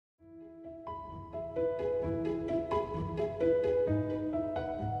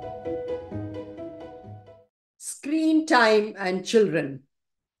time and children.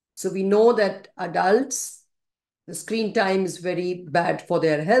 So we know that adults, the screen time is very bad for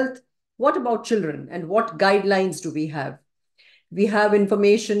their health. What about children, and what guidelines do we have? We have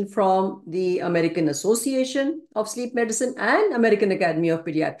information from the American Association of Sleep Medicine and American Academy of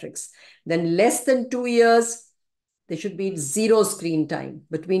Pediatrics. Then less than 2 years, there should be zero screen time.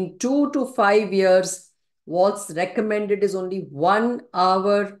 Between 2 to 5 years, what's recommended is only 1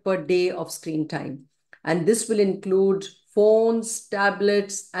 hour per day of screen time. And this will include phones,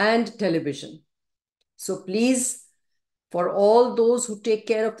 tablets, and television. So please, for all those who take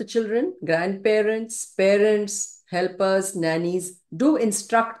care of the children, grandparents, parents, helpers, nannies, do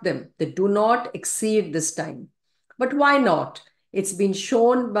instruct them that do not exceed this time. But why not? It's been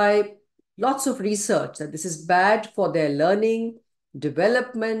shown by lots of research that this is bad for their learning,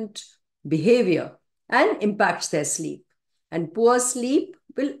 development, behavior, and impacts their sleep. And poor sleep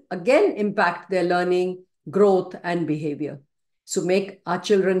will again impact their learning, growth, and behavior. So make our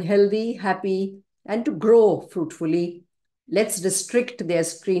children healthy, happy, and to grow fruitfully. Let's restrict their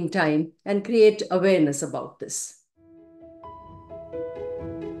screen time and create awareness about this.